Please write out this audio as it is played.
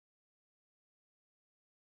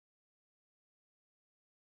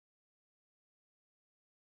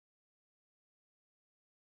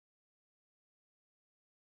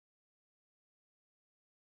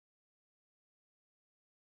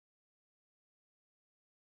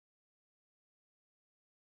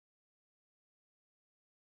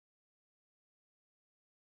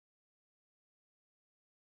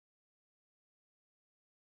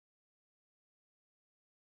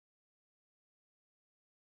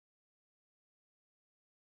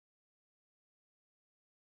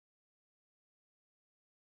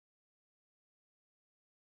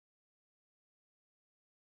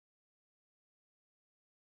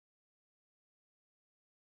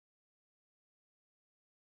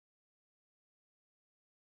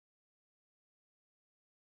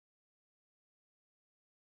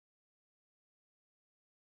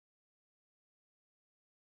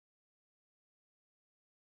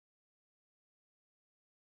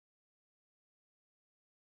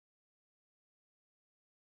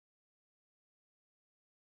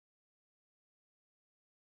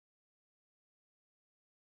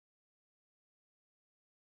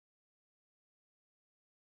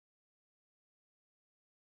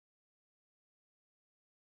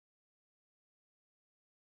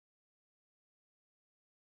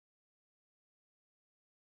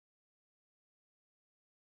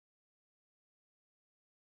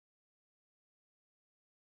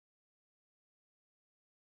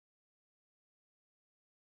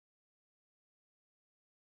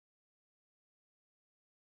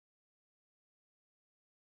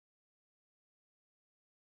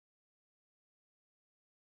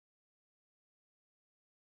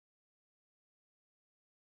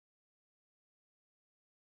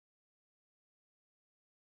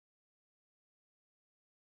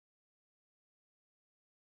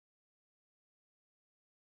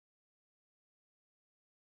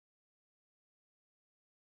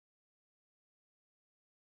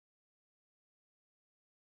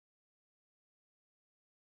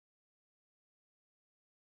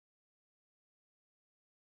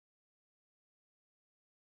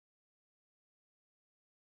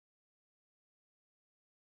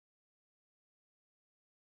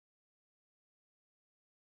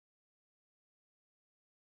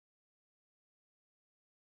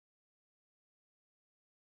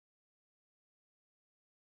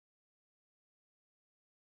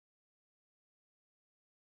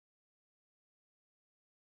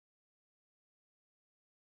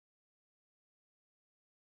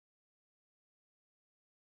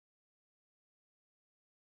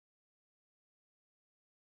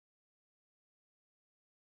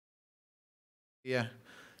Yeah,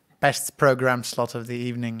 best program slot of the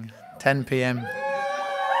evening, 10 p.m.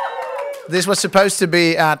 This was supposed to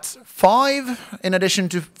be at 5, in addition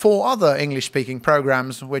to 4 other English-speaking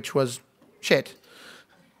programs, which was shit.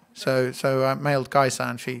 So I mailed Kaisa,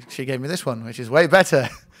 and she gave me this one, which is way better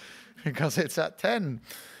because it's at 10.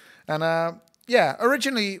 And yeah,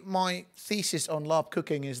 originally my thesis on LARP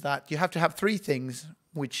cooking is that you have to have 3 things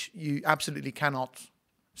which you absolutely cannot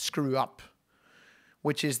screw up,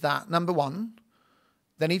 which is that number 1.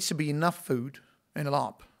 There needs to be enough food in a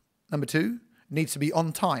LARP. Number 2, it needs to be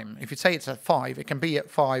on time. If you say it's at 5, it can be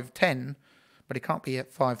at 5:10, but it can't be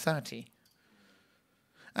at 5:30.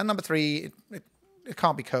 And number 3, it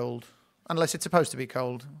can't be cold, unless it's supposed to be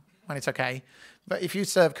cold, and it's okay. But if you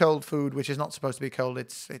serve cold food, which is not supposed to be cold,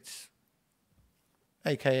 it's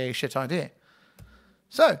AKA shit idea.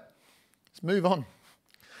 So, let's move on.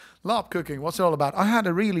 LARP cooking, what's it all about? I had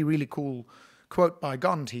a really, really cool quote by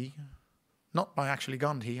Gandhi. Not by actually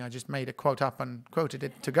Gandhi, I just made a quote up and quoted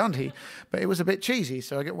it to Gandhi, but it was a bit cheesy,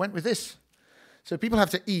 so I went with this. So people have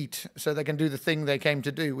to eat so they can do the thing they came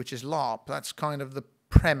to do, which is LARP. That's kind of the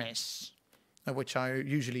premise of which I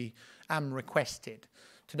usually am requested.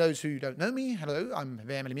 To those who don't know me, hello, I'm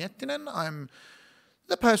Veemeli Miettinen. I'm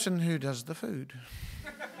the person who does the food.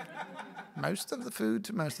 Most of the food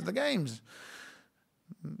to most of the games.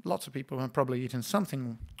 Lots of people have probably eaten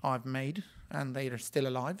something I've made, and they are still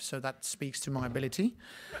alive, so that speaks to my ability.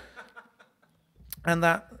 And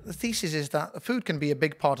that the thesis is that food can be a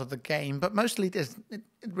big part of the game, but mostly it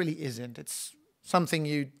really isn't. It's something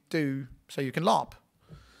you do so you can LARP.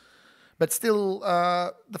 But still,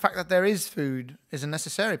 the fact that there is food is a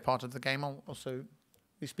necessary part of the game. I'll also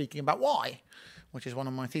be speaking about why, which is one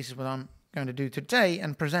of my theses that I'm going to do today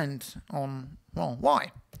and present on, well,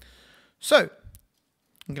 why. So,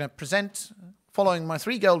 I'm going to present, following my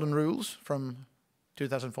 3 golden rules from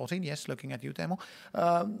 2014, yes, looking at you, Teemu,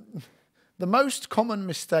 the most common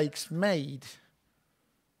mistakes made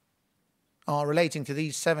are relating to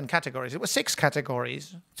these 7 categories. It was 6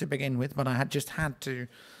 categories to begin with, but I had to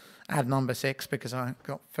add number 6 because I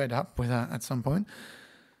got fed up with that at some point.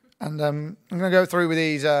 And I'm going to go through with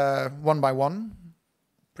these one by one,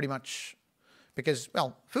 pretty much. Because,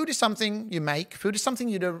 well, food is something you make. Food is something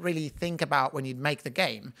you don't really think about when you make the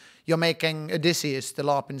game. You're making Odysseus, the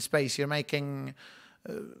LARP in space. You're making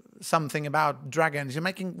something about dragons. You're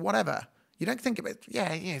making whatever. You don't think about,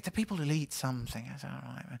 yeah, the people will eat something. That's all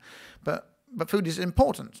right. But food is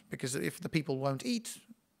important, because if the people won't eat,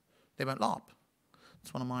 they won't LARP.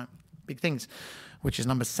 It's one of my big things, which is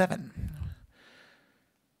number 7.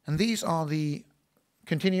 And these are the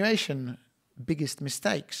continuation biggest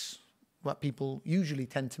mistakes what people usually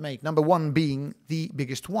tend to make. Number 1 being the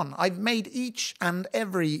biggest one. I've made each and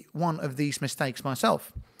every one of these mistakes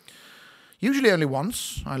myself. Usually only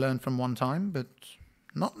once. I learned from one time, but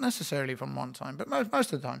not necessarily from one time. But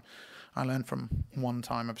most of the time, I learned from one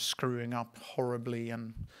time of screwing up horribly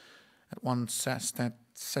and at one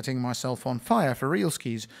setting myself on fire for real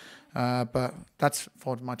skis. But that's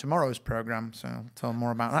for my tomorrow's program, so I'll tell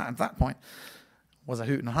more about that at that point. It was a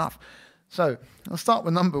hoot and a half. So, I'll start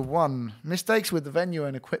with number 1. Mistakes with the venue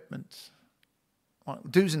and equipment.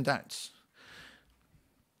 Do's and don'ts.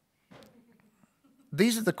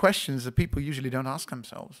 These are the questions that people usually don't ask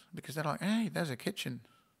themselves, because they're like, hey, there's a kitchen.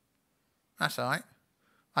 That's all right.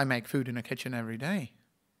 I make food in a kitchen every day.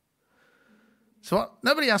 So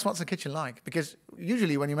nobody asks what's the kitchen like, because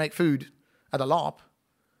usually when you make food at a LARP,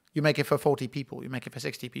 you make it for 40 people, you make it for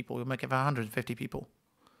 60 people, you make it for 150 people.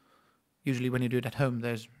 Usually when you do it at home,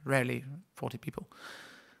 there's rarely 40 people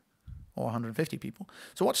or 150 people.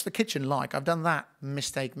 So what's the kitchen like? I've done that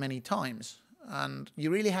mistake many times. And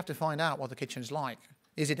you really have to find out what the kitchen's like.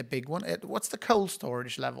 Is it a big one? What's the cold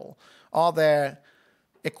storage level? Are there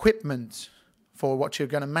equipment for what you're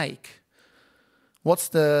going to make? What's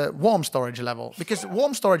the warm storage level? Because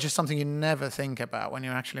warm storage is something you never think about when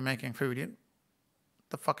you're actually making food.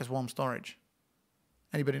 The fuck is warm storage?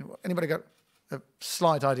 Anybody got a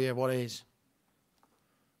slight idea of what it is?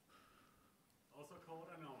 Also called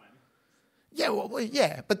an oven. Yeah, well,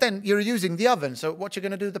 yeah, but then you're using the oven, so what you're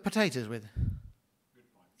going to do the potatoes with? Good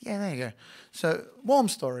point. Yeah, there you go. So warm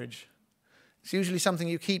storage. It's usually something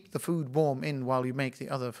you keep the food warm in while you make the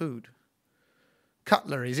other food.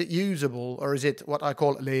 Cutlery, is it usable, or is it what I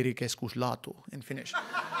call leirikeskuslaatu in Finnish?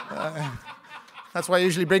 That's why I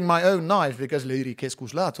usually bring my own knife, because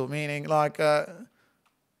leirikeskuslaatu, meaning like...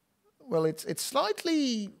 well, it's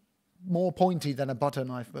slightly more pointy than a butter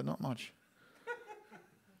knife, but not much.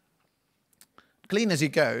 Clean as you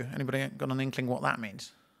go. Anybody got an inkling what that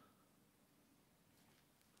means?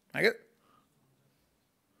 There you go.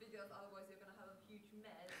 Because otherwise you're going to have a huge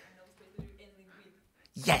mess and not supposed to do anything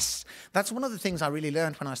Yes, that's one of the things I really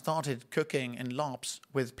learned when I started cooking in LARPs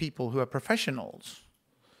with people who are professionals.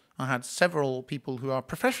 I had several people who are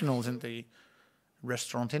professionals in the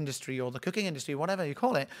restaurant industry or the cooking industry, whatever you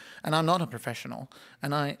call it, and I'm not a professional.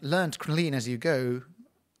 And I learned clean as you go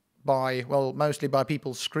by, well, mostly by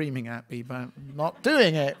people screaming at me, but not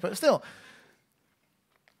doing it, but still.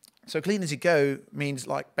 So clean as you go means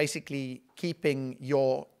like basically keeping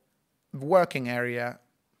your working area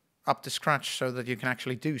up to scratch so that you can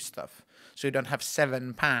actually do stuff. So you don't have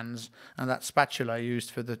 7 pans and that spatula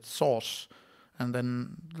used for the sauce, and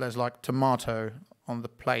then there's like tomato on the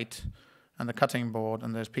plate and the cutting board,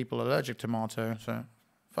 and there's people allergic to tomato, so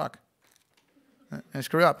fuck. And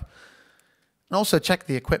screw up. And also check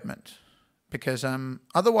the equipment, because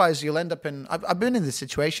otherwise you'll end up in... I've been in this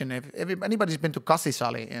situation. If anybody's been to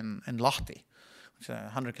Kasisali in Lahti, which is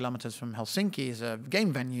 100 kilometers from Helsinki, is a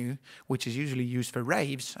game venue which is usually used for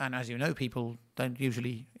raves, and as you know, people don't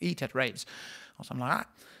usually eat at raves or something like that.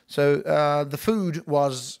 So the food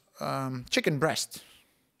was chicken breast.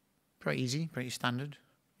 Pretty easy, pretty standard,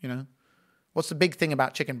 you know. What's the big thing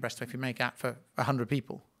about chicken breast if you make that for 100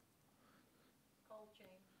 people? Cold chain.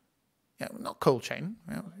 Yeah, not cold chain.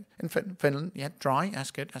 Yeah. In Finland, yeah, dry,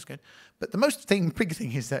 that's good, that's good. But the big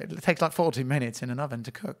thing is that it takes like 40 minutes in an oven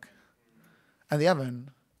to cook. And the oven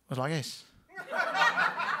was like this.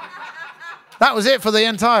 That was it for the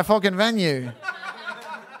entire fucking venue.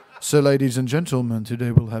 So, ladies and gentlemen,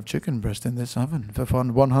 today we'll have chicken breast in this oven for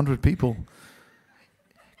 100 people.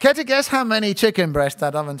 Care to guess how many chicken breasts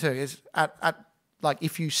that oven took? Is at like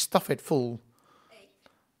if you stuff it full, 8.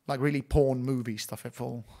 like really porn movie stuff it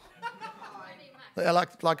full. They're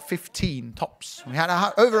like 15 tops. We had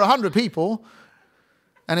over 100 people,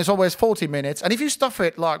 and it's always 40 minutes. And if you stuff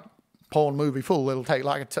it like porn movie full, it'll take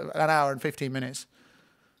like an hour and 15 minutes.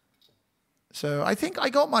 So I think I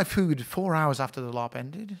got my food 4 hours after the LARP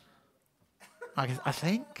ended. I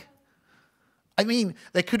think. I mean,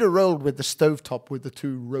 they could have rolled with the stovetop with the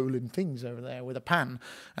 2 rolling things over there with a pan.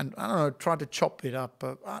 And, I don't know, tried to chop it up,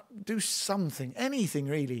 do something, anything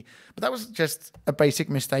really. But that was just a basic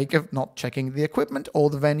mistake of not checking the equipment or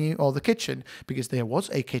the venue or the kitchen, because there was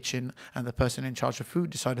a kitchen and the person in charge of food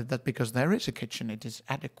decided that because there is a kitchen, it is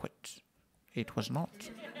adequate. It was not.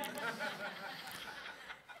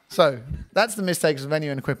 So, that's the mistakes of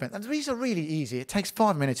venue and equipment. And these are really easy. It takes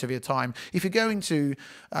 5 minutes of your time. If you're going to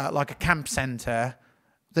like a camp centre,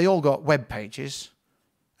 they all got web pages,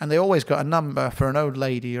 and they always got a number for an old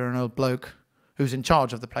lady or an old bloke who's in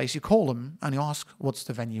charge of the place. You call them and you ask, what's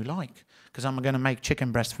the venue like? Because I'm going to make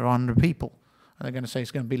chicken breast for 100 people. And they're going to say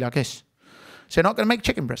it's going to be like this. So you're not going to make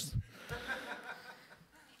chicken breast.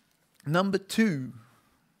 Number 2.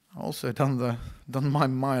 Also done my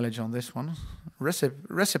mileage on this one.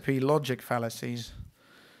 Recipe logic fallacies,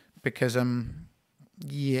 because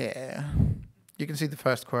yeah, you can see the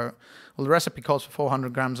first quote. Well, the recipe calls for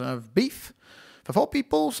 400 grams of beef for 4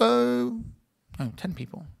 people, so 10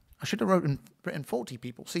 people. I should have written 40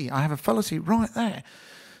 people. See, I have a fallacy right there.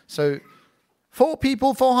 So 4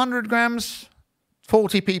 people, 400 grams.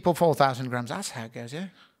 40 people, 4,000 grams. That's how it goes, yeah.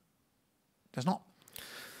 Does not.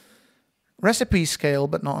 Recipe scale,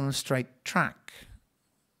 but not on a straight track.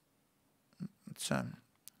 It's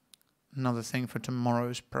another thing for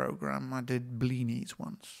tomorrow's program. I did blinis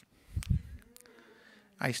once.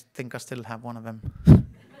 I think I still have one of them.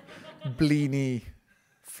 Blini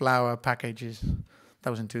flour packages. That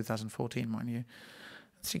was in 2014, mind you.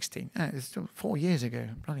 16. It's still 4 years ago.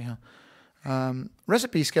 Bloody hell.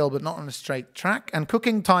 Recipe scale, but not on a straight track. And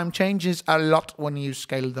cooking time changes a lot when you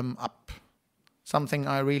scale them up. Something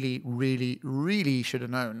I really, really, really should have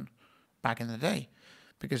known back in the day.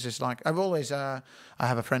 Because it's like, I've always, I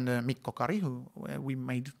have a friend, Mikko Kari, who we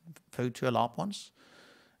made food to a LARP once.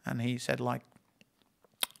 And he said, like,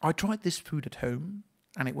 I tried this food at home,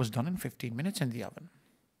 and it was done in 15 minutes in the oven.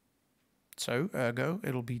 So, ergo,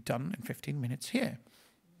 it'll be done in 15 minutes here.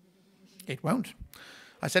 It won't.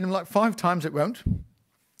 I said to him like 5 times it won't.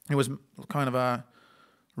 It was kind of a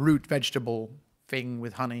root vegetable thing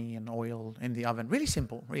with honey and oil in the oven. Really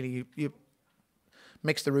simple, really. You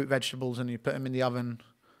mix the root vegetables and you put them in the oven.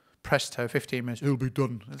 Presto, 15 minutes, it'll be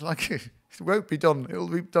done. It's like, it won't be done. It'll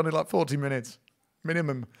be done in like 40 minutes,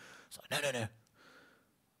 minimum. It's like, no.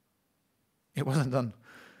 It wasn't done.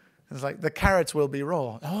 It's like, the carrots will be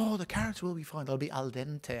raw. Oh, the carrots will be fine. They'll be al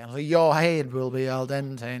dente. I was like, your head will be al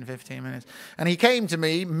dente in 15 minutes. And he came to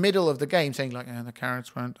me, middle of the game, saying like, the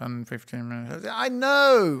carrots weren't done in 15 minutes. I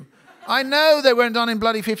know they weren't done in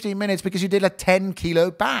bloody 15 minutes because you did a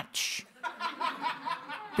 10-kilo batch.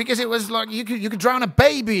 Because it was like, you could drown a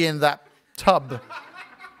baby in that tub.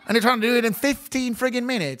 And you're trying to do it in 15 friggin'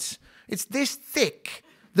 minutes. It's this thick.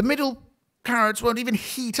 The middle carrots won't even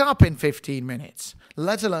heat up in 15 minutes,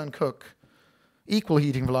 let alone cook. Equal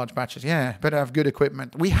heating for large batches, yeah. Better have good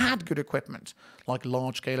equipment. We had good equipment, like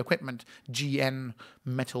large-scale equipment, GN,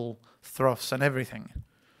 metal, troughs, and everything.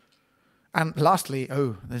 And lastly,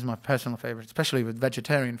 this is my personal favorite, especially with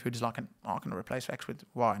vegetarian food, is like I can replace X with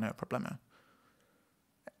Y, no problemo.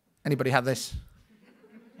 Anybody have this?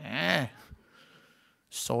 Yeah.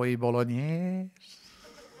 Soy bolognese.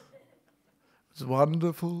 It's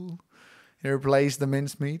wonderful. You replace the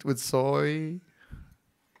mincemeat with soy.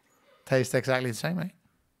 Tastes exactly the same, eh?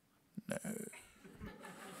 No.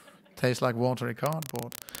 Tastes like watery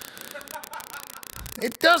cardboard.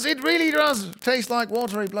 It does, it really does taste like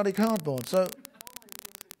watery bloody cardboard. So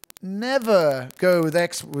never go with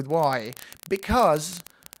X with Y because,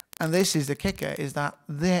 and this is the kicker, is that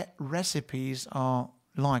their recipes are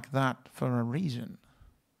like that for a reason.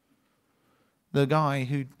 The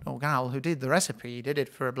guy or gal who did the recipe did it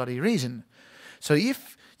for a bloody reason. So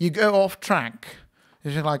if you go off track,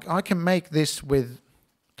 it's like, I can make this with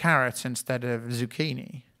carrots instead of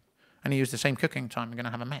zucchini, and you use the same cooking time, you're going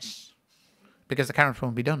to have a mess. Because the carrots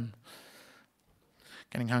won't be done.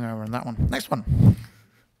 Getting hungover on that one. Next one.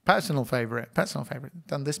 Personal favourite.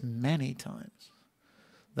 Done this many times.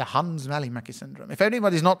 The Hans Välimäki syndrome. If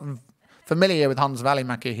anybody's not familiar with Hans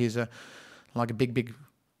Välimäki, he's like a big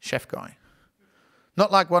chef guy.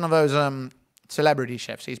 Not like one of those celebrity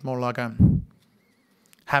chefs. He's more like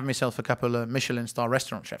have myself a couple of Michelin-star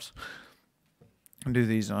restaurant chefs. And do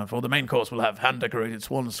these for the main course. We'll have hand-decorated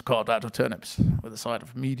swans carved out of turnips with a side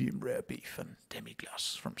of medium rare beef and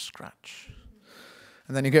demi-glace from scratch.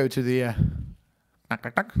 And then you go to the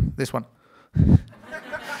this one.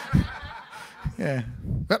 Yeah.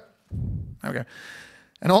 Yep. There we go.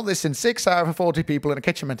 And all this in 6 hours for 40 people in a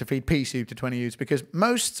kitchen meant to feed pea soup to 20 youths, because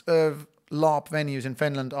most of LARP venues in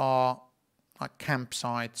Finland are like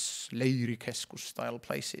campsites, leirikeskus-style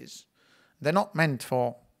places. They're not meant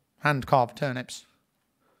for hand-carved turnips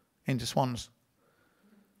into swans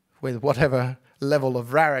with whatever level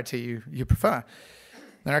of rarity you prefer.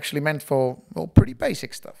 They're actually meant for, well, pretty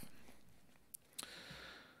basic stuff.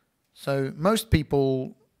 So most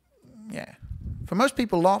people, yeah. For most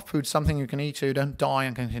people, LARP food's something you can eat so you don't die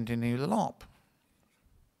and can continue the LARP.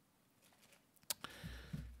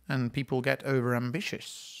 And people get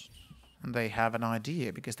over-ambitious. And they have an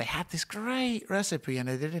idea because they had this great recipe and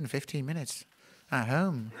they did it in 15 minutes at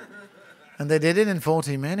home. And they did it in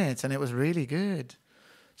 40 minutes and it was really good.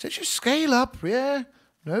 So just scale up, yeah,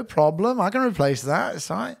 no problem. I can replace that.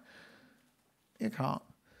 It's like, you can't.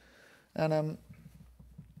 And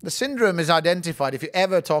the syndrome is identified if you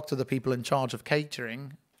ever talk to the people in charge of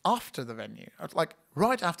catering after the venue. Like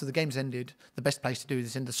right after the game's ended, the best place to do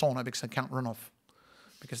this is in the sauna because they can't run off.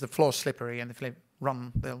 Because the floor's slippery and if they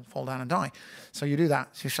run, they'll fall down and die. So you do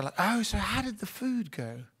that. So you're like, oh, so how did the food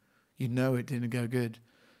go? You know it didn't go good.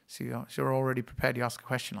 So you're already prepared. You ask a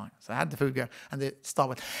question like, so how did the food go? And they start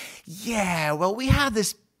with, yeah, well, we had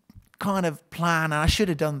this kind of plan and I should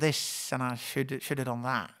have done this and I should have done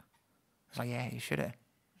that. It's like, yeah, you should have.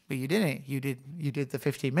 But you didn't. You did the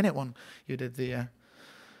 15-minute one. You did the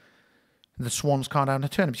swans carved out of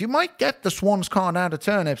turnips. You might get the swans carved out of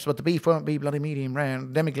turnips, but the beef won't be bloody medium rare.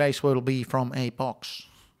 Demi-glace will be from a box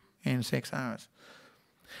in 6 hours.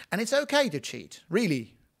 And it's okay to cheat,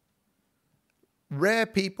 really. Rare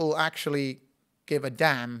people actually give a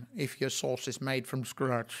damn if your sauce is made from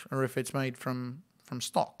scratch or if it's made from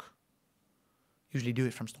stock. Usually do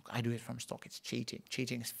it from stock. I do it from stock. It's cheating.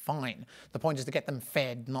 Cheating is fine. The point is to get them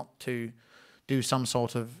fed, not to do some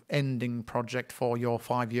sort of ending project for your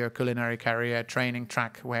 5-year culinary career training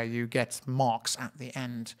track where you get marks at the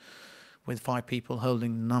end with 5 people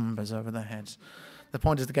holding numbers over their heads. The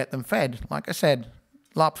point is to get them fed. Like I said,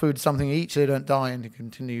 LARP food is something you eat so you don't die and to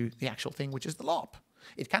continue the actual thing, which is the LARP.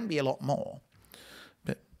 It can be a lot more,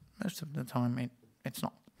 but most of the time it's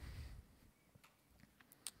not.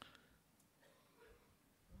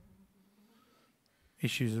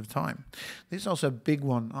 Issues of time. This is also a big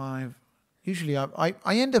one. I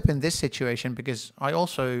end up in this situation because I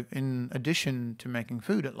also, in addition to making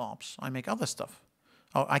food at LARPs, I make other stuff.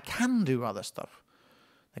 Or I can do other stuff.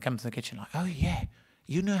 They come to the kitchen like, oh yeah,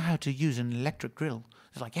 you know how to use an electric drill.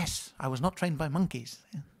 It's like, yes, I was not trained by monkeys.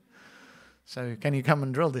 So can you come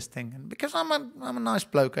and drill this thing? And because I'm a nice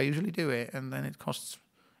bloke, I usually do it. And then it costs,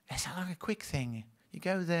 it's like a quick thing. You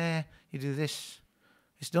go there, you do this,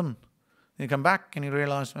 it's done. Then you come back and you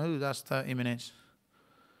realize, oh, that's 30 minutes.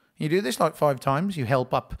 You do this like 5 times. You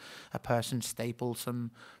help up a person staple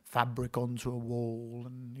some fabric onto a wall,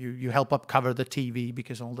 and you help up cover the TV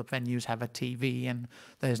because all the venues have a TV and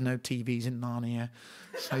there's no TVs in Narnia.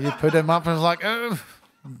 So you put them up and it's like, oh,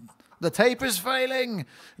 The tape is failing. And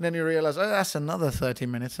then you realize, oh, that's another 30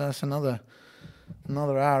 minutes. That's another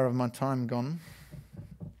hour of my time gone.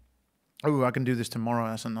 Oh, I can do this tomorrow.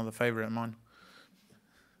 That's another favorite of mine.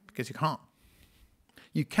 Because you can't.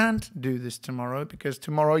 You can't do this tomorrow because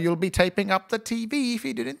tomorrow you'll be taping up the TV if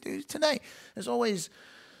you didn't do it today. There's always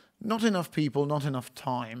not enough people, not enough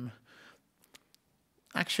time.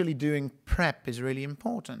 Actually doing prep is really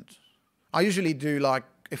important. I usually do, like,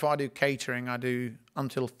 if I do catering, I do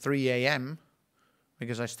until 3 a.m.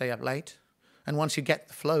 because I stay up late. And once you get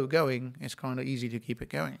the flow going, it's kind of easy to keep it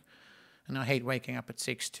going. And I hate waking up at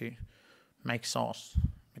 6 to make sauce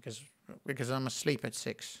because I'm asleep at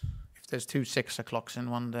 6. If there's 2 6 o'clocks in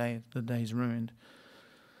one day, the day's ruined.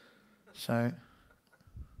 So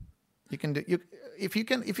you can do if you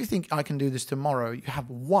think I can do this tomorrow,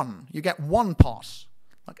 you get one pass.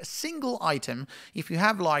 Like a single item. If you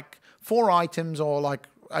have like 4 items, or like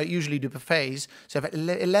I usually do buffets, so if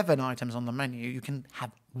 11 items on the menu, you can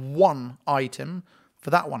have 1 item for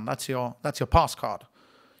that one. That's your pass card.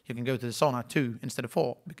 You can go to the sauna 2 instead of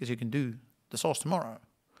 4 because you can do the sauce tomorrow.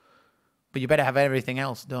 But you better have everything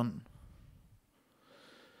else done.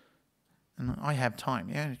 And I have time.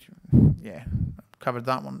 Yeah. Covered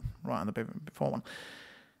that one right on the before one.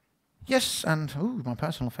 Yes, and my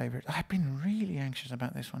personal favourite. I've been really anxious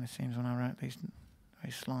about this one, it seems, when I wrote these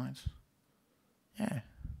slides. Yeah.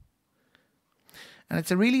 And it's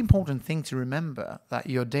a really important thing to remember that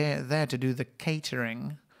you're there to do the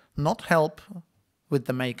catering, not help with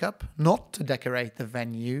the makeup, not to decorate the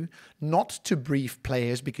venue, not to brief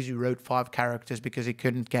players because you wrote 5 characters because you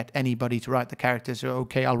couldn't get anybody to write the characters. So,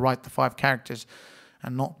 okay, I'll write the 5 characters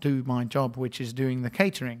and not do my job, which is doing the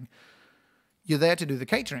catering. You're there to do the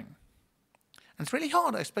catering. And it's really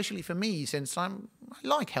hard, especially for me, since I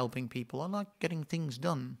like helping people. I like getting things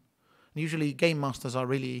done. And usually game masters are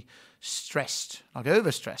really stressed, like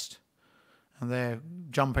overstressed. And they're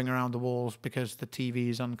jumping around the walls because the TV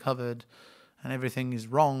is uncovered and everything is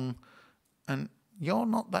wrong. And you're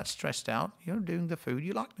not that stressed out. You're doing the food.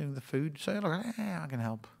 You like doing the food. So you're like, I can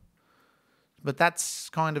help. But that's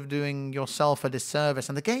kind of doing yourself a disservice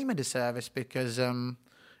and the game a disservice because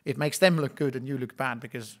it makes them look good and you look bad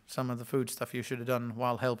because some of the food stuff you should have done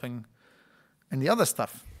while helping and the other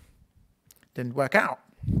stuff didn't work out.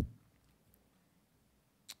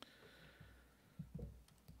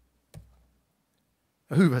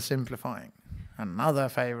 Oversimplifying, another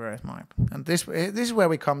favorite of mine. And this is where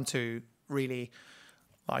we come to really,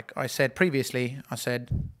 like I said previously,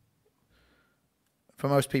 for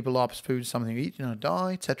most people, LARP's food is something you eat,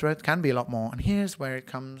 die, etc. It can be a lot more. And here's where it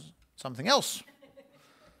comes something else.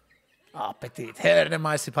 Petite herde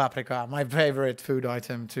maisi paprika, my favorite food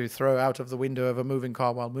item to throw out of the window of a moving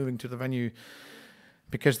car while moving to the venue.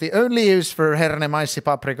 Because the only use for herde maisi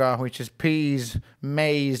paprika, which is peas,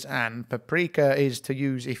 maize, and paprika, is to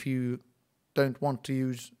use if you don't want to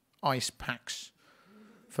use ice packs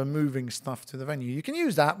for moving stuff to the venue. You can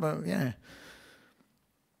use that, but yeah.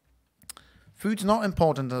 Food's not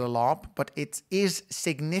important at a LARP, but it is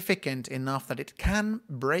significant enough that it can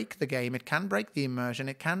break the game, it can break the immersion,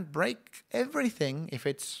 it can break everything if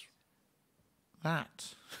it's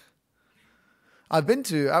that. I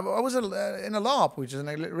was in a LARP, which is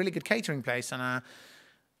a really good catering place, and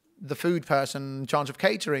the food person in charge of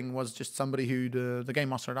catering was just somebody who the game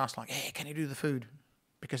master had asked, like, hey, can you do the food?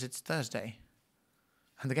 Because it's Thursday,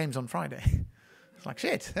 and the game's on Friday. It's like,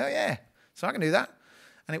 shit, oh yeah, so I can do that.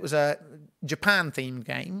 And it was a Japan-themed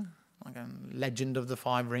game, like a Legend of the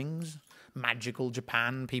 5 Rings, magical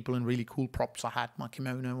Japan, people in really cool props. I had my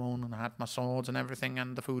kimono on and I had my swords and everything,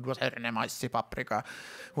 and the food was herde maisi paprika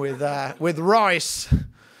with rice.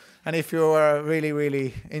 And if you're really,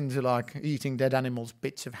 really into like eating dead animals,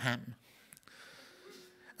 bits of ham.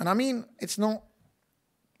 And I mean, it's not,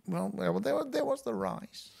 well there was the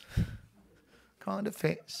rice. Kind of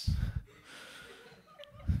fits.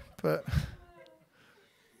 But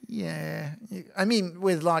yeah, I mean,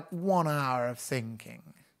 with like 1 hour of thinking,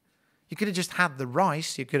 you could have just had the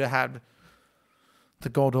rice. You could have had the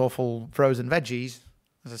god-awful frozen veggies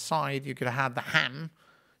as a side. You could have had the ham.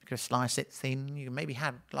 You could have sliced it thin. You maybe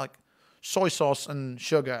had like soy sauce and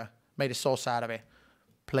sugar, made a sauce out of it.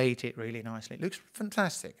 Plate it really nicely. It looks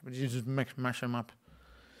fantastic. But you just mash them up.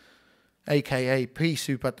 AKA pea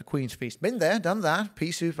soup at the Queen's Feast. Been there, done that.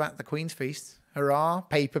 Pea soup at the Queen's Feast. Hurrah,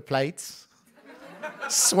 paper plates.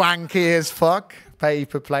 Swanky as fuck.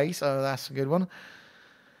 Paper plates. Oh, that's a good one.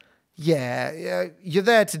 Yeah, you're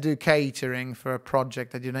there to do catering for a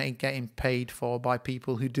project that you ain't getting paid for by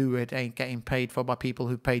people who do it, ain't getting paid for by people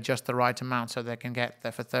who pay just the right amount so they can get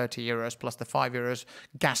there for 30 euros plus the 5 euros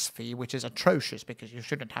gas fee, which is atrocious because you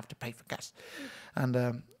shouldn't have to pay for gas.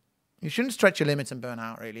 And you shouldn't stretch your limits and burn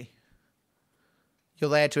out, really. You're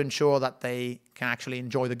there to ensure that they can actually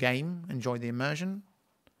enjoy the game, enjoy the immersion.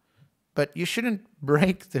 But you shouldn't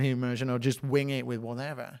break the immersion or just wing it with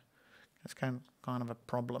whatever. It's kind of a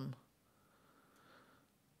problem.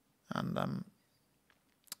 And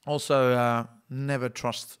also, never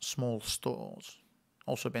trust small stores.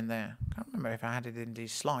 Also been there. Can't remember if I had it in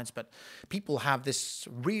these slides, but people have this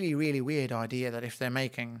really, really weird idea that if they're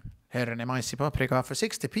making herrene maissi paprika for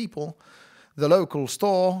 60 people, the local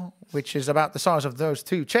store, which is about the size of those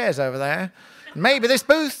 2 chairs over there, maybe this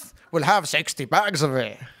booth will have 60 bags of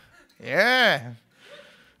it. Yeah.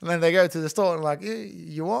 And then they go to the store and like,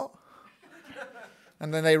 you what?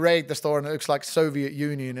 And then they raid the store and it looks like Soviet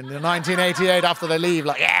Union in the 1988 after they leave.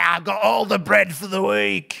 Like, yeah, I've got all the bread for the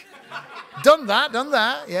week. Done that.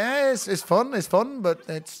 Yeah, it's fun, but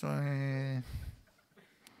it's...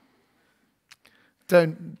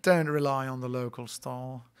 Don't rely on the local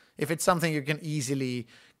store. If it's something you can easily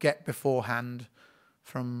get beforehand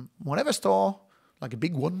from whatever store, like a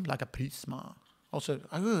big one, like a Prisma. Also,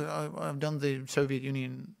 I've done the Soviet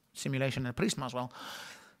Union simulation at Prisma as well.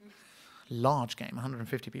 Large game,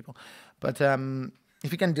 150 people. But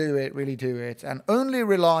if you can do it, really do it. And only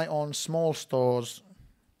rely on small stores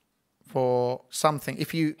for something.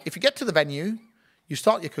 If you get to the venue, you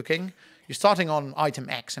start your cooking, you're starting on item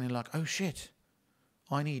X, and you're like, oh shit,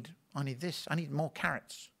 I need this. I need more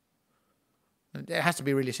carrots. It has to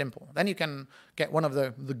be really simple. Then you can get one of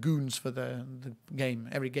the goons for the game.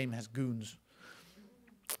 Every game has goons.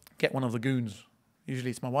 Get one of the goons.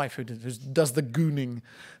 Usually it's my wife who does the gooning.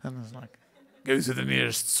 And it's like, go to the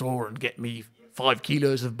nearest store and get me 5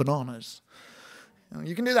 kilos of bananas.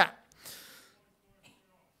 You can do that.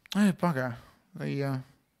 Oh, bugger. The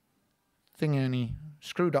thing only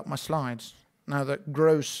screwed up my slides. Now the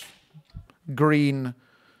gross green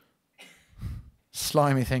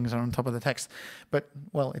slimy things are on top of the text. But,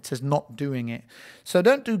 well, it says not doing it. So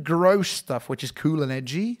don't do gross stuff, which is cool and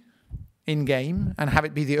edgy in-game, and have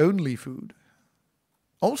it be the only food.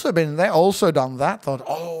 Also been there, also done that. Thought,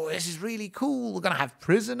 oh, this is really cool. We're going to have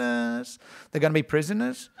prisoners. They're going to be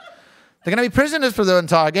prisoners. They're going to be prisoners for the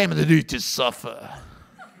entire game, and they need to suffer.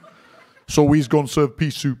 So we's going to serve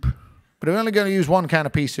pea soup. But we're only going to use 1 can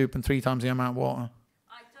of pea soup and 3 times the amount of water.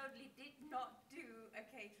 I totally did not do a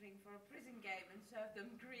catering for a prison game and serve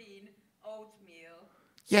them green oatmeal.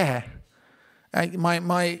 Yeah.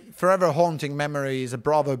 My forever haunting memory is a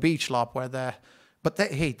Bravo Beach LARP where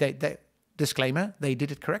they disclaimer, they did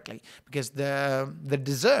it correctly because the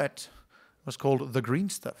dessert was called the green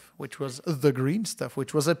stuff, which was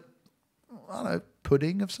a I don't know,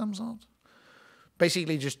 pudding of some sort.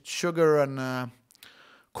 Basically just sugar and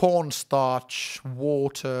cornstarch,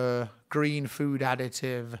 water, green food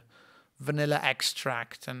additive, vanilla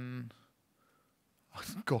extract, and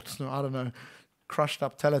God, I don't know, crushed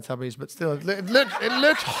up Teletubbies, but still, it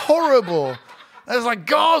looked horrible. I was like,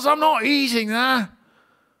 guys, I'm not eating that.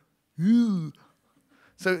 Ooh.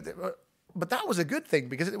 So, but that was a good thing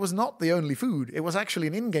because it was not the only food. It was actually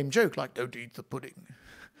an in-game joke, like, don't eat the pudding.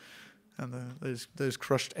 And those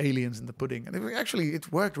crushed aliens in the pudding. And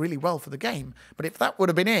it worked really well for the game. But if that would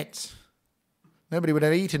have been it, nobody would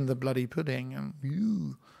have eaten the bloody pudding. And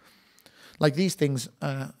ew. Like these things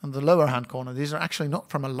on the lower hand corner, these are actually not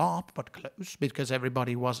from a LARP, but close, because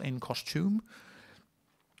everybody was in costume.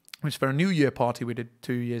 Which for a New Year party we did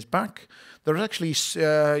 2 years back. There was actually,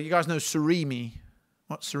 you guys know surimi.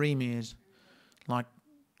 What surimi is? Like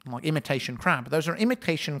imitation crab. Those are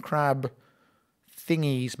imitation crab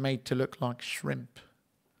thingies made to look like shrimp.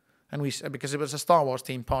 And because it was a Star Wars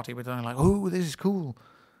themed party, we were like, oh, this is cool.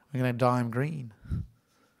 We're going to dye them green.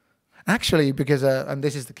 Actually, because, and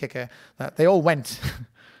this is the kicker, that they all went,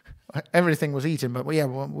 everything was eaten, but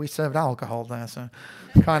we served alcohol there, so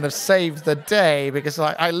kind of saved the day, because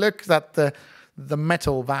I looked at the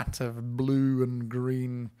metal vat of blue and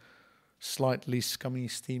green, slightly scummy,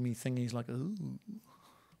 steamy thingies, like, ooh.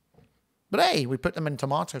 But hey, we put them in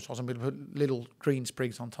tomato sauce and we put little green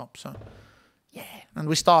sprigs on top, so yeah. And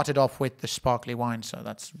we started off with the sparkly wine, so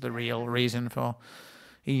that's the real reason for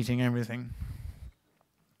eating everything.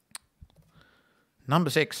 Number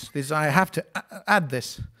 6, I have to add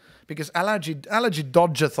this, because allergy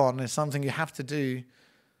dodge-a-thon is something you have to do,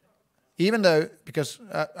 even though, because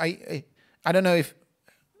I don't know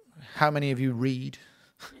how many of you read.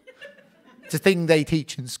 It's a thing they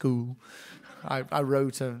teach in school. I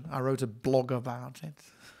wrote a blog about it.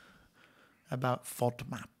 about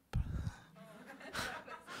FODMAP.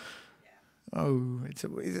 Oh,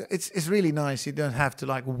 it's really nice. You don't have to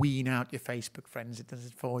like wean out your Facebook friends. It does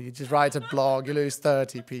it for you. Just write a blog, you lose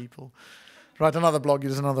 30 people. Write another blog, you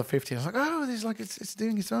lose another 50. I was like, oh, this like it's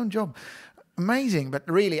doing its own job. Amazing, but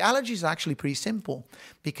really, allergies are actually pretty simple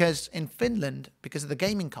because in Finland, because of the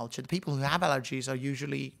gaming culture, the people who have allergies are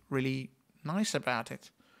usually really nice about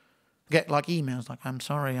it. Get like emails like, I'm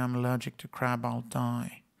sorry, I'm allergic to crab, I'll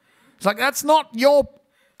die. It's like, that's not your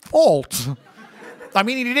fault. I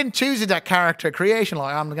mean, you didn't choose it at character creation.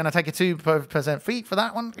 Like, I'm going to take a 2% fee for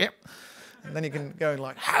that one. Yep. And then you can go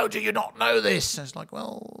like, how do you not know this? And it's like,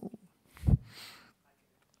 well...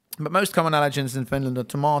 But most common allergens in Finland are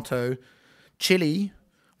tomato, chili,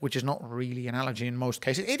 which is not really an allergy in most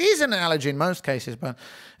cases. It is an allergy in most cases, but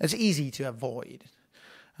it's easy to avoid.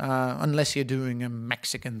 Unless you're doing a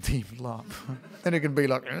Mexican-themed LARP. Then it can be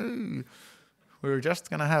like, oh, we're just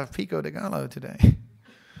going to have pico de gallo today.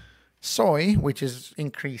 Soy, which is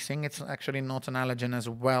increasing, it's actually not an allergen as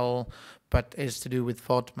well, but is to do with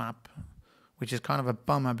FODMAP, which is kind of a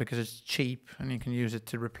bummer because it's cheap and you can use it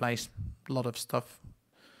to replace a lot of stuff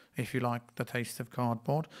if you like the taste of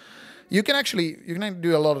cardboard. You can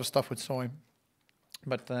do a lot of stuff with soy,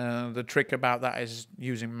 but the trick about that is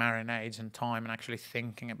using marinades and time and actually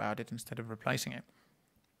thinking about it instead of replacing it.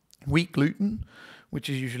 Wheat gluten, which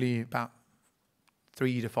is usually about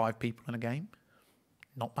 3 to 5 people in a game.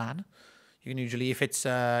 Not bad. You can usually, if it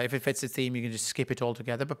fits the theme, you can just skip it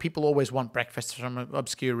altogether. But people always want breakfast for some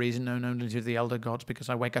obscure reason, known only to the elder gods, because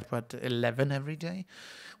I wake up at 11 every day,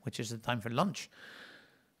 which is the time for lunch.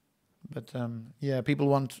 But yeah, people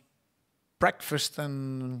want breakfast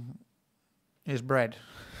and is bread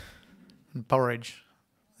and porridge.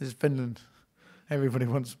 This is Finland. Everybody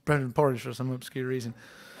wants bread and porridge for some obscure reason.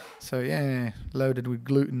 So yeah, loaded with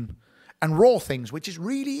gluten. And raw things, which is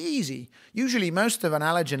really easy. Usually most of an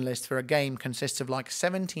allergen list for a game consists of like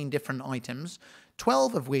 17 different items,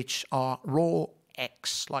 12 of which are raw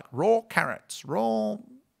X, like raw carrots, raw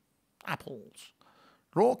apples,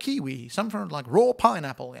 raw kiwi, something like raw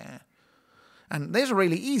pineapple, yeah. And these are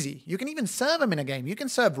really easy. You can even serve them in a game. You can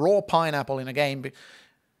serve raw pineapple in a game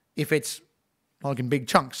if it's like in big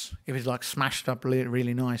chunks, if it's like smashed up really,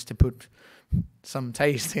 really nice to put some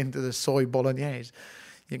taste into the soy bolognese.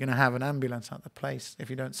 You're going to have an ambulance at the place if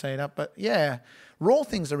you don't say it up. But yeah, raw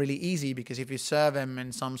things are really easy because if you serve them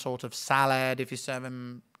in some sort of salad, if you serve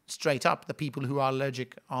them straight up, the people who are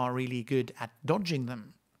allergic are really good at dodging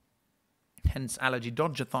them. Hence allergy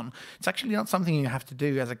dodge-a-thon. It's actually not something you have to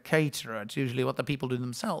do as a caterer. It's usually what the people do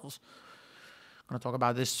themselves. I'm going to talk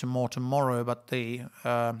about this more tomorrow, but the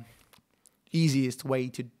easiest way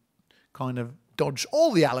to kind of dodge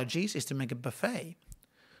all the allergies is to make a buffet.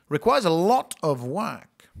 Requires a lot of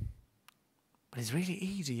work, but it's really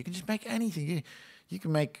easy. You can just make anything. You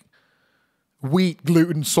can make wheat,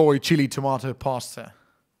 gluten, soy, chili, tomato, pasta.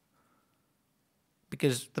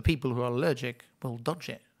 Because the people who are allergic will dodge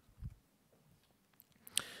it.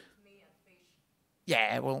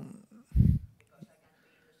 Yeah, well... Because I can't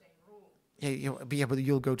be in the same room. Yeah, but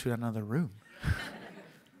you'll go to another room.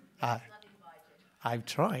 Not invited. I've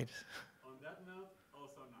tried. On that note,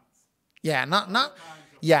 also nuts.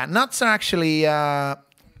 Yeah, nuts are actually...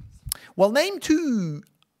 well, name 2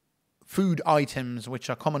 food items which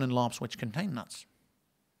are common in LARPs which contain nuts.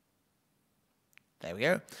 There we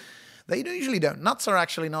go. They usually don't. Nuts are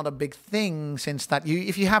actually not a big thing since that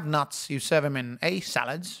if you have nuts, you serve them in A,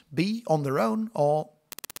 salads, B, on their own, or...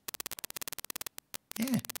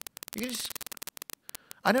 Yeah. Because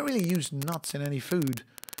I don't really use nuts in any food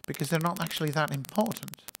because they're not actually that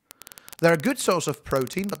important. They're a good source of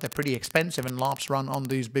protein, but they're pretty expensive, and LARPs run on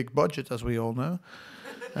these big budgets, as we all know.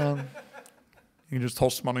 You can just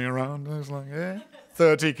toss money around. It's like, yeah,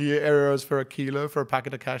 30 euros for a kilo for a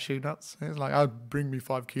packet of cashew nuts. It's like, I'll bring me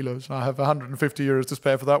 5 kilos. I have 150 euros to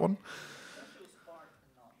spare for that one.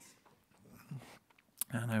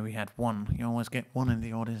 I know we had one. You always get one in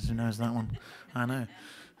the audience who knows that one. I know.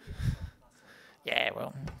 Yeah,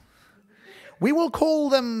 well, we will call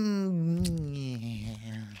them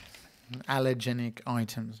allergenic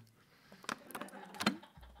items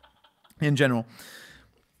in general.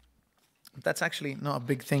 That's actually not a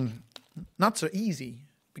big thing. Nuts are easy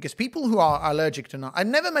because people who are allergic to nuts... I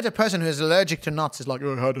never met a person who is allergic to nuts is like,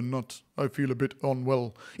 oh, I had a nut. I feel a bit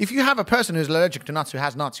unwell. If you have a person who's allergic to nuts who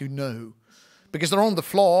has nuts, you know. Because they're on the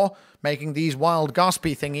floor making these wild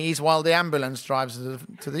gaspy thingies while the ambulance drives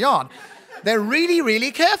to the yard. They're really,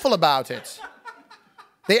 really careful about it.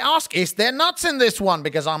 They ask, is there nuts in this one?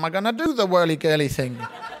 Because I'm going to do the whirly-girly thing.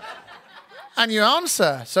 And you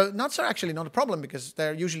answer. So nuts are actually not a problem because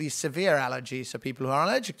they're usually severe allergies. So people who are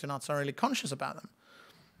allergic to nuts are really conscious about them.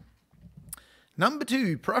 Number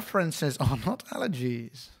 2, preferences are not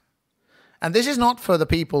allergies. And this is not for the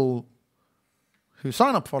people who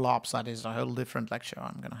sign up for LARPs. That is a whole different lecture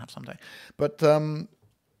I'm going to have someday. But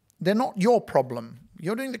they're not your problem.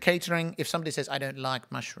 You're doing the catering. If somebody says, I don't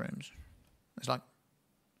like mushrooms, it's like,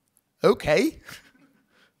 okay.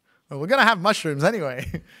 Well, we're going to have mushrooms anyway,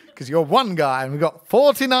 because you're one guy and we've got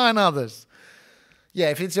 49 others.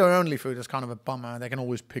 Yeah, if it's your only food, it's kind of a bummer. They can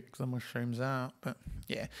always pick the mushrooms out. But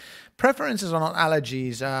yeah, preferences are not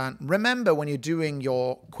allergies. Remember when you're doing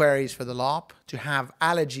your queries for the LARP to have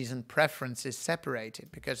allergies and preferences separated,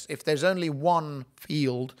 because if there's only one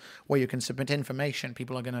field where you can submit information,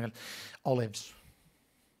 people are going to go, olives.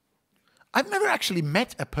 I've never actually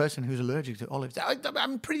met a person who's allergic to olives.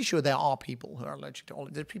 I'm pretty sure there are people who are allergic to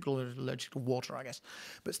olives. There's people who are allergic to water, I guess.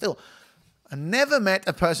 But still, I never met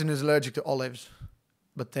a person who's allergic to olives.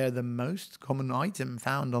 But they're the most common item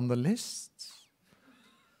found on the lists.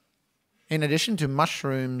 In addition to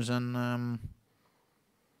mushrooms and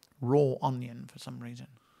raw onion for some reason.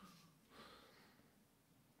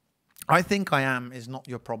 I think I am is not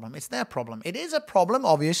your problem. It's their problem. It is a problem.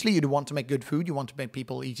 Obviously, you want to make good food. You want to make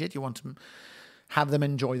people eat it. You want to have them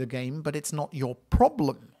enjoy the game. But it's not your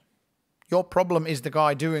problem. Your problem is the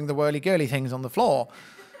guy doing the whirly-girly things on the floor.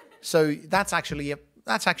 So that's actually a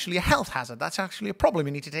health hazard. That's actually a problem.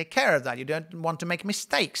 You need to take care of that. You don't want to make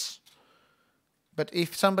mistakes. But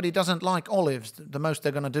if somebody doesn't like olives, the most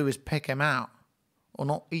they're going to do is pick them out or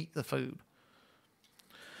not eat the food.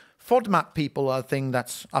 FODMAP people are a thing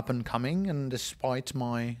that's up and coming, and despite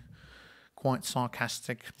my quite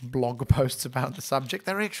sarcastic blog posts about the subject,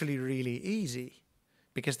 they're actually really easy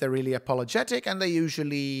because they're really apologetic, and they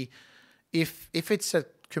usually, if it's a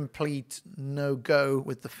complete no-go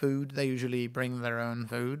with the food, they usually bring their own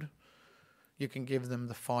food. You can give them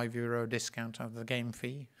the €5 discount of the game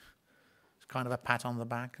fee. It's kind of a pat on the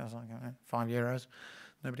back. I was like, €5.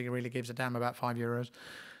 Nobody really gives a damn about €5.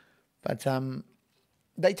 But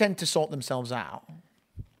they tend to sort themselves out.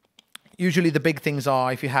 Usually the big things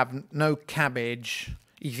are if you have no cabbage,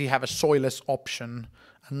 if you have a soyless option,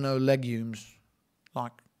 and no legumes,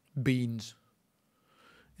 like beans.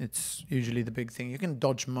 It's usually the big thing. You can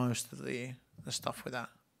dodge most of the stuff with that.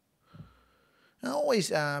 And always,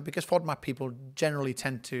 because FODMAP people generally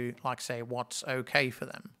tend to say what's okay for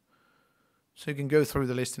them. So you can go through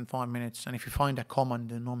the list in 5 minutes, and if you find a common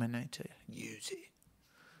denominator, use it.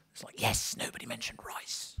 It's like, yes, nobody mentioned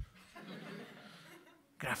rice.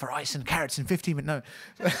 Gonna have rice and carrots in 15 minutes.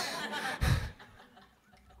 No.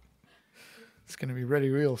 It's going to be ready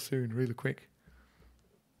real soon, really quick.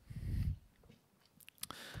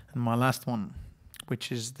 And my last one,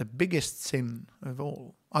 which is the biggest sin of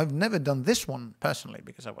all. I've never done this one personally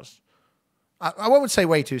because I won't say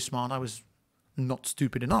way too smart. I was not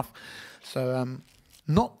stupid enough. So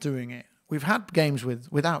not doing it. We've had games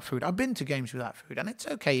without food. I've been to games without food, and it's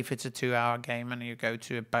okay if it's a 2-hour game and you go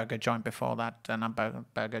to a burger joint before that and a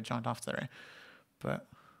burger joint after it. But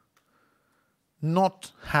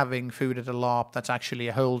not having food at a LARP that's actually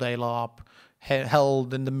a whole day LARP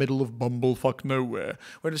held in the middle of bumblefuck nowhere,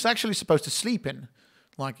 where it's actually supposed to sleep in.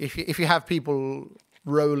 Like if you have people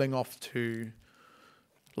rolling off to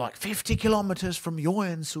 50 kilometers from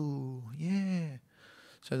Joensuu, yeah.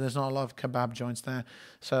 So there's not a lot of kebab joints there.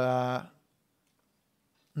 So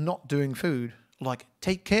not doing food,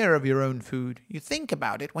 take care of your own food. You think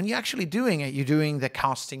about it. When you're actually doing it, you're doing the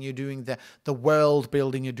casting, you're doing the world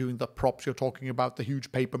building, you're doing the props, you're talking about the huge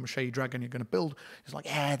paper mache dragon you're going to build. It's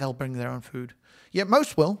they'll bring their own food. Yeah,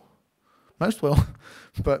 most will.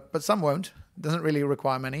 but some won't. It doesn't really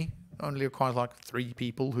require many. It only requires 3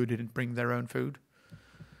 people who didn't bring their own food.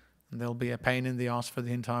 And they'll be a pain in the ass for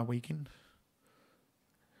the entire weekend.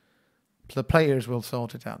 The players will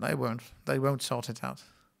sort it out. They won't sort it out.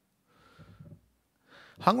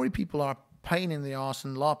 Hungry people are a pain in the arse,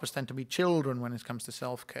 and LARPers tend to be children when it comes to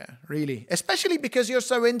self-care. Really. Especially because you're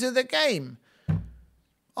so into the game.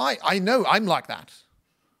 I know I'm like that.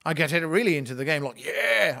 I get really into the game.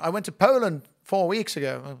 Yeah! I went to Poland 4 weeks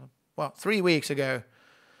ago. Well, 3 weeks ago.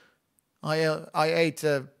 I ate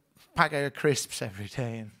a packet of crisps every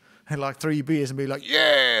day and had 3 beers and be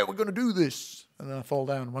yeah, we're going to do this. And then I fall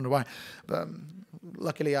down and wonder why. But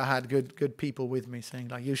luckily I had good people with me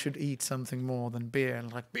saying you should eat something more than beer.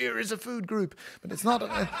 And beer is a food group. But it's not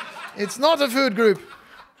it's not a food group.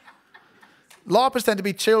 LARPers tend to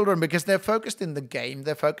be children because they're focused in the game.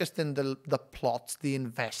 They're focused in the plot, the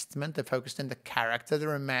investment. They're focused in the character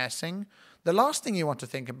they're immersing. The last thing you want to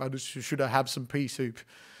think about is should I have some pea soup?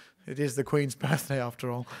 It is the Queen's birthday after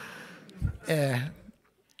all. Yeah.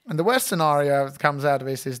 And the worst scenario that comes out of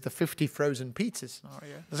this is the 50 frozen pizzas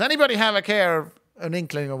scenario. Does anybody have an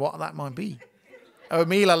inkling of what that might be? Oh,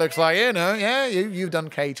 Mila looks like, yeah, you've done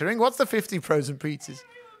catering. What's the 50 frozen pizzas?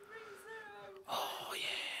 Oh,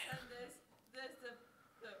 yeah. And there's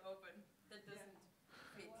the oven that doesn't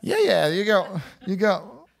fit. Yeah, you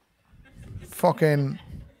got fucking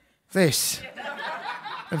this.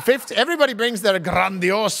 And 50, everybody brings their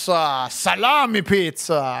grandiosa salami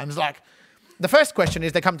pizza. And it's like, the first question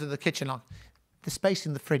is they come to the kitchen like, the space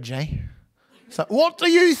in the fridge, eh? So what do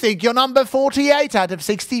you think? You're number 48 out of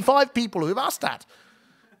 65 people who've asked that.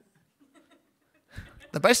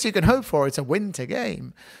 The best you can hope for is a winter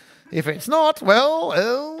game. If it's not,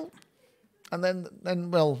 well, and then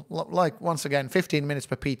like once again, 15 minutes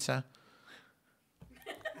per pizza.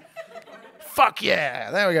 Fuck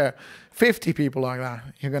yeah, there we go. 50 people like that.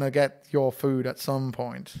 You're going to get your food at some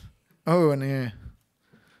point. Oh, and yeah,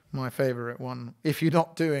 my favorite one. If you're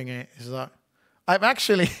not doing it, is that I've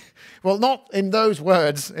actually, well, not in those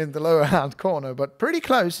words in the lower hand corner, but pretty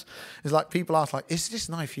close. It's like people ask, like, is this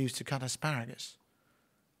knife used to cut asparagus?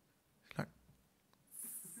 Like,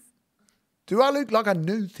 do I look like I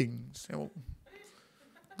know things?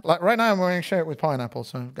 Like right now I'm wearing a shirt with pineapple,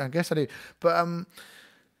 so I guess I do. But I'm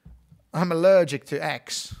allergic to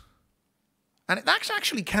X. And it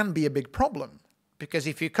actually can be a big problem. Because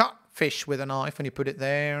if you cut fish with a knife and you put it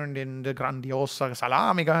there and then the grandiosa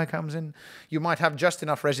salami guy comes in, you might have just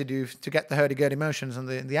enough residue to get the hurdy-gurdy motions and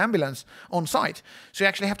the ambulance on site. So you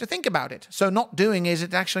actually have to think about it. So not doing is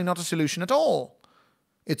it actually not a solution at all.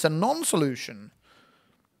 It's a non-solution.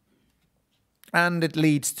 And it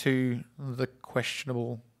leads to the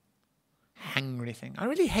questionable hangry thing. I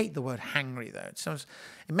really hate the word hangry though.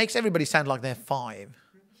 It makes everybody sound like they're 5.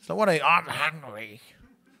 So what are you? I'm hungry.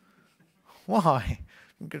 Why?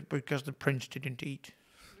 Because the prince didn't eat.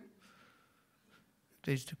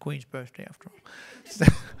 It's the Queen's birthday after all. So,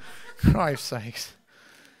 Christ's sakes.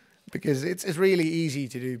 Because it's really easy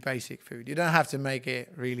to do basic food. You don't have to make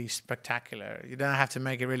it really spectacular. You don't have to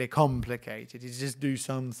make it really complicated. You just do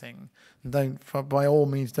something. By all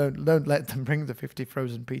means, don't let them bring the 50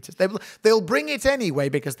 frozen pizzas. They'll bring it anyway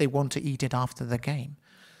because they want to eat it after the game.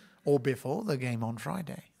 Or before the game on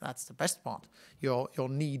Friday. That's the best part. You're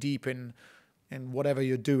knee deep in whatever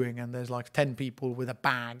you're doing, and there's like 10 people with a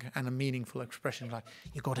bag and a meaningful expression like,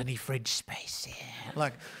 you got any fridge space here?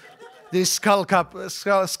 Like this skull cup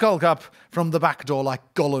from the back door,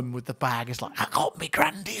 like Gollum with the bag, is like, I got me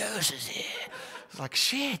grandiosas here. It's like,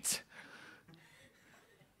 shit.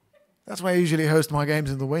 That's why I usually host my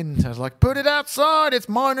games in the winter. It's like, put it outside. It's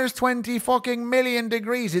minus 20 fucking million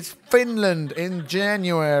degrees. It's Finland in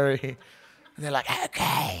January. And they're like,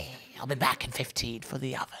 okay, I'll be back in 15 for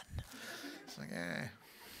the oven. It's like, yeah.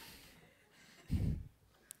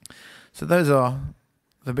 So those are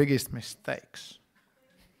the biggest mistakes.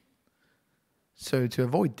 So to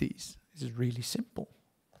avoid these, this is really simple.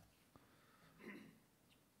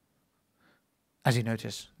 As you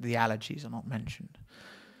notice, the allergies are not mentioned.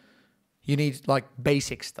 You need like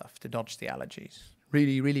basic stuff to dodge the allergies.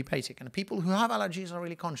 Really, really basic. And the people who have allergies are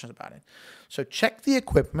really conscious about it. So check the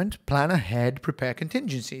equipment, plan ahead, prepare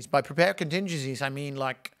contingencies. By prepare contingencies, I mean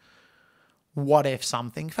like, what if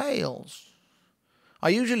something fails? I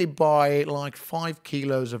usually buy like 5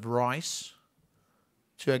 kilos of rice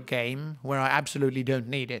to a game where I absolutely don't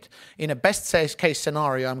need it. In a best case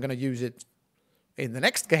scenario, I'm going to use it in the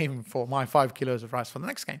next game for my 5 kilos of rice for the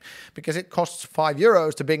next game, because it costs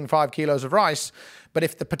 €5 to bring 5 kilos of rice. But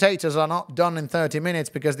if the potatoes are not done in 30 minutes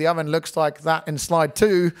because the oven looks like that in slide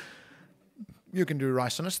 2, you can do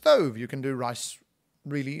rice on a stove. You can do rice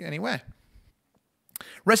really anywhere.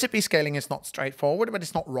 Recipe scaling is not straightforward, but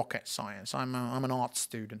it's not rocket science. I'm an arts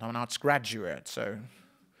student. I'm an arts graduate, so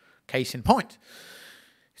case in point.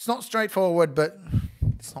 It's not straightforward, but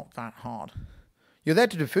it's not that hard. You're there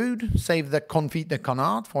to do food, save the confit de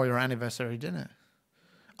canard for your anniversary dinner.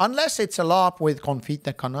 Unless it's a LARP with confit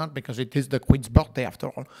de canard, because it is the Queen's birthday after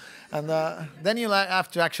all. And then you have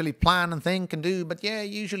to actually plan and think and do. But yeah,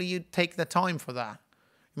 usually you take the time for that.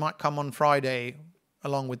 You might come on Friday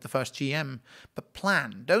along with the first GM. But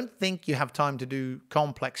plan. Don't think you have time to do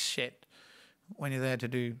complex shit when you're there to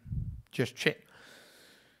do just shit.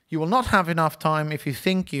 You will not have enough time if you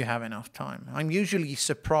think you have enough time. I'm usually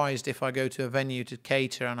surprised if I go to a venue to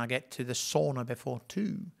cater and I get to the sauna before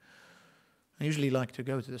 2. I usually like to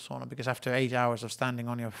go to the sauna because after 8 hours of standing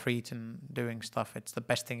on your feet and doing stuff, it's the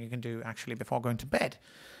best thing you can do actually before going to bed.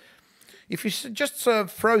 If you just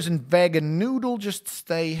serve frozen vegan noodle, just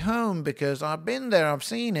stay home, because I've been there, I've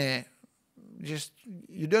seen it.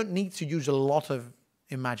 You don't need to use a lot of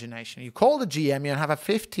imagination. You call the GM, you have a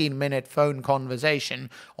 15-minute phone conversation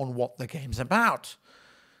on what the game's about.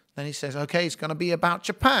 Then he says, okay, it's going to be about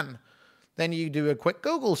Japan. Then you do a quick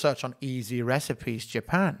Google search on easy recipes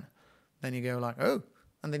Japan. Then you go like, oh,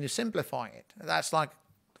 and then you simplify it. That's like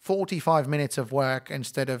 45 minutes of work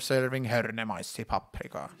instead of serving hernemaisti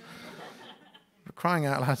paprika. For crying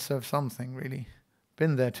out loud, serve something, really.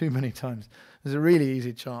 Been there too many times. It's a really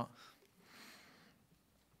easy chart.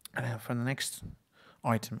 And for the next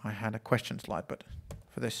item, I had a question slide, but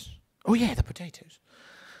for this... Oh yeah, the potatoes.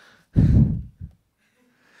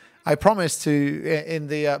 I promised to, in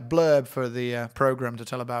the blurb for the program, to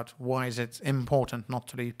tell about why is it important not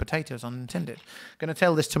to leave potatoes unintended. I'm going to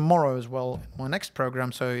tell this tomorrow as well in my next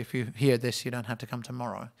program, so if you hear this, you don't have to come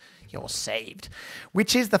tomorrow. You're saved.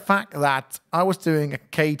 Which is the fact that I was doing a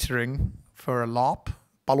catering for a LARP,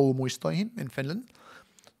 paluumuistoihin in Finland,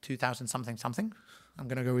 2000 something. I'm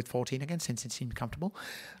going to go with 14 again since it seemed comfortable.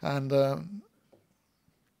 And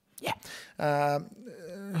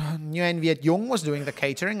Nguyen Viet Jung was doing the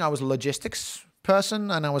catering. I was a logistics person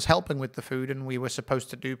and I was helping with the food, and we were supposed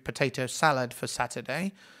to do potato salad for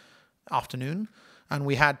Saturday afternoon. And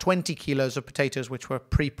we had 20 kilos of potatoes which were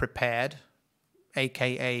pre-prepared,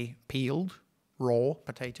 aka peeled, raw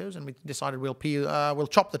potatoes, and we decided we'll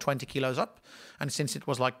chop the 20 kilos up. And since it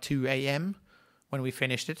was like 2 a.m. when we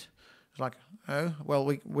finished it, it's like, oh, well,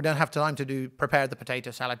 we don't have time to prepare the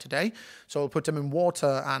potato salad today, so we'll put them in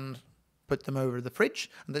water and put them over the fridge.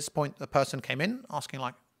 At this point, the person came in asking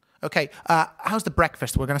like, okay, how's the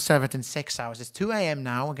breakfast? We're going to serve it in 6 hours. It's 2 a.m.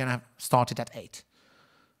 now. We're going to start it at 8.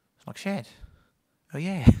 It's like, shit. Oh,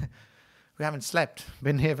 yeah. We haven't slept.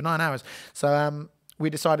 Been here for 9 hours. So we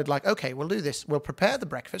decided like, okay, we'll do this. We'll prepare the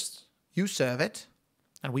breakfast. You serve it.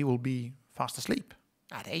 And we will be fast asleep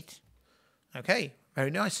at 8. Okay. Very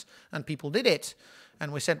nice. And people did it.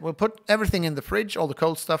 And we said, we'll put everything in the fridge, all the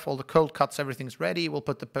cold stuff, all the cold cuts, everything's ready. We'll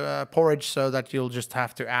put the porridge so that you'll just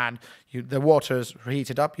have to add, the water's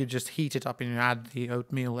heated up, you just heat it up and you add the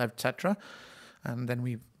oatmeal, etc. And then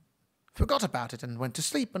we forgot about it and went to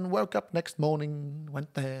sleep and woke up next morning,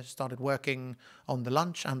 went there, started working on the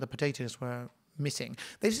lunch, and the potatoes were missing.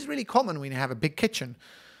 This is really common when you have a big kitchen.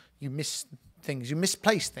 You miss things, you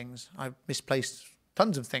misplace things. I've misplaced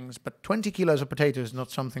tons of things, but 20 kilos of potatoes is not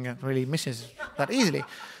something that really misses that easily.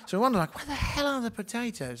 So we wonder, like, where the hell are the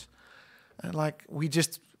potatoes? And like,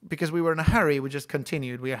 because we were in a hurry, we just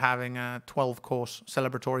continued. We were having a 12-course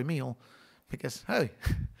celebratory meal because, oh,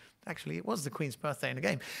 actually, it was the Queen's birthday in the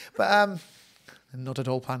game. But not at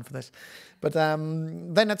all planned for this. But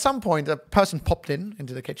then at some point, a person popped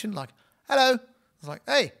into the kitchen, like, hello. I was like,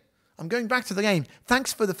 hey. I'm going back to the game.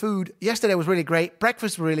 Thanks for the food. Yesterday was really great.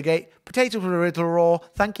 Breakfast was really great. Potatoes were a little raw.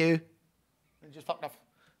 Thank you. And just fucked off.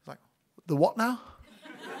 I was like, the what now?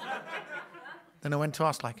 Then I went to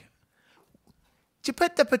ask, like, did you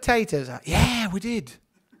put the potatoes out? Yeah, we did.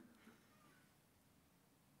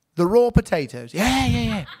 The raw potatoes.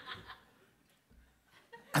 Yeah.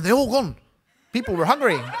 And they're all gone. People were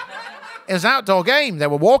hungry. It was an outdoor game. They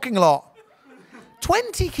were walking a lot.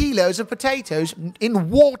 20 kilos of potatoes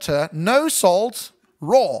in water, no salt,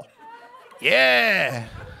 raw. Yeah.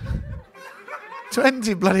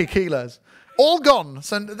 20 bloody kilos. All gone.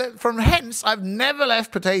 So from hence, I've never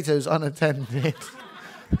left potatoes unattended.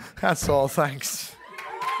 That's all, thanks.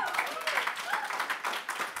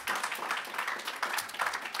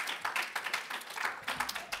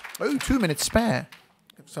 Oh, 2 minutes spare.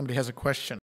 If somebody has a question.